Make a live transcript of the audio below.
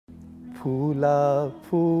फूला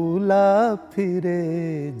फूला फिरे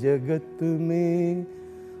जगत में,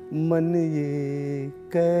 मन ये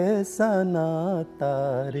कैसा नाता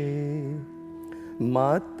रे।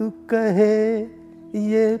 मातु कहे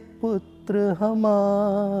ये पुत्र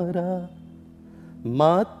हमारा,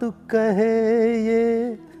 मातु कहे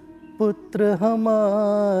ये पुत्र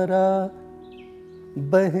हमारा,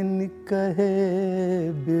 बहन कहे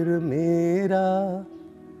बिर मेरा,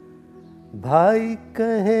 भाई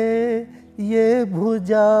कहे ये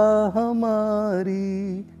भुजा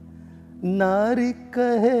हमारी, नारी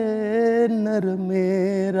कहे नर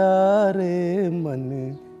मेरा रे।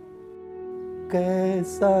 मन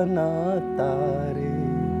कैसा नाता रे।